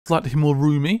slightly more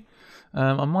roomy.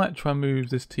 I might try and move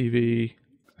this TV.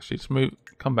 Actually, just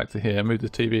come back to here, move the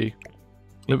TV a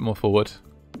little bit more forward.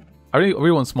 I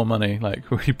really want some more money,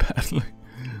 like really badly,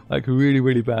 like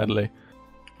really badly.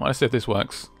 Well, let's see if this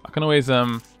works. I can always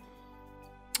just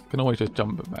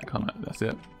jump it back, can't I? That's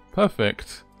it.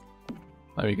 Perfect.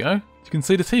 There we go. You can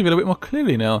see the TV a little bit more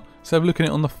clearly now instead of looking at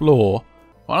it on the floor.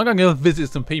 Well, I'm going to go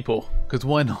visit some people, because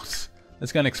why not?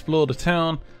 Let's go and explore the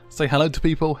town, say hello to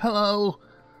people. Hello,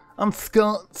 I'm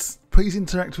Scott. Please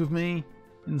interact with me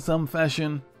in some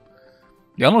fashion.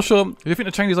 Yeah, I'm not sure. If you think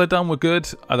the changes I've done were good,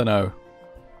 I don't know.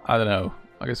 I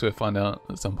guess we'll find out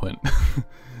at some point.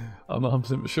 I'm not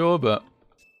 100% sure, but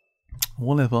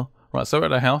whatever. Right, so we're at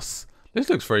the house. This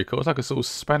looks very cool. It's like a sort of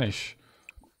Spanish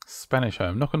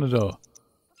home. Knock on the door.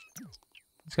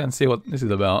 Let's go and see what this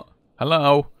is about.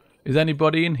 Hello? Is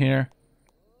anybody in here?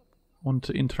 Want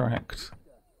to interact?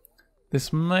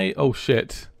 This may... Oh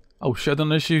shit. Oh shit, I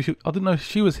didn't know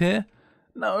she was here.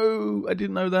 No, I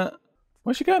didn't know that.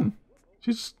 Where's she going?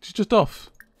 She's just off.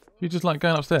 She's just like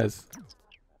going upstairs.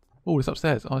 Oh, it's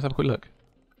upstairs. Oh, let's have a quick look.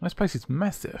 This place is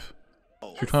massive.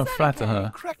 Should we try and flatter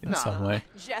her in some way?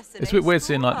 It's a bit weird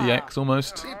seeing like the ex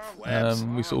almost.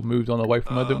 We sort of moved on away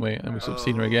from her, didn't we? And we sort of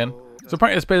seen her again. So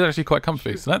apparently this bed is actually quite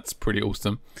comfy, so that's pretty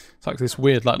awesome. It's like this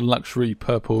weird like luxury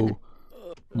purple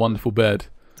wonderful bed.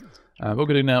 What we're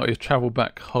going to do now is travel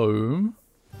back home.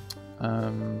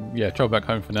 Yeah, travel back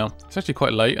home for now. It's actually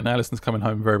quite late and Alison's coming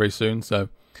home very soon, so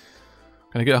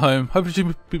going to get home. Hopefully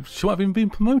she might have even been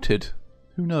promoted.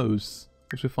 Who knows?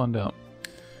 Guess we'll find out.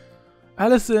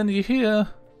 Alison, are you here?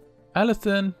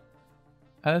 Alison?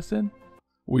 Alison?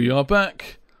 We are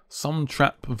back. Some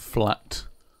trap flat.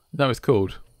 That was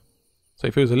called. So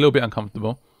he feels a little bit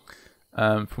uncomfortable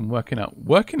from working out.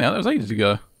 Working out? That was ages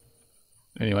ago.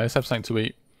 Anyway, let's have something to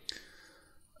eat.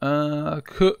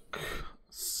 Cook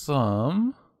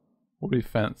some... What do we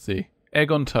fancy?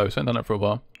 Egg on toast. I haven't done that for a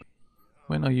while.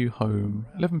 When are you home?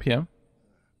 11 PM.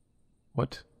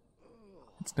 What?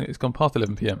 It's gone past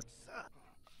 11 PM.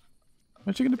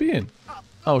 Where's she going to be in?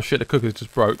 Oh shit, the cooker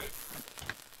just broke.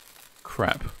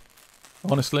 Crap.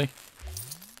 Honestly.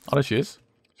 Oh, there she is.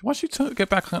 Why did she get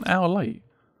back an hour late?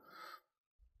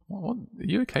 What? Are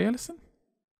you okay, Alison?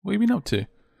 What have you been up to?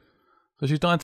 So she's dying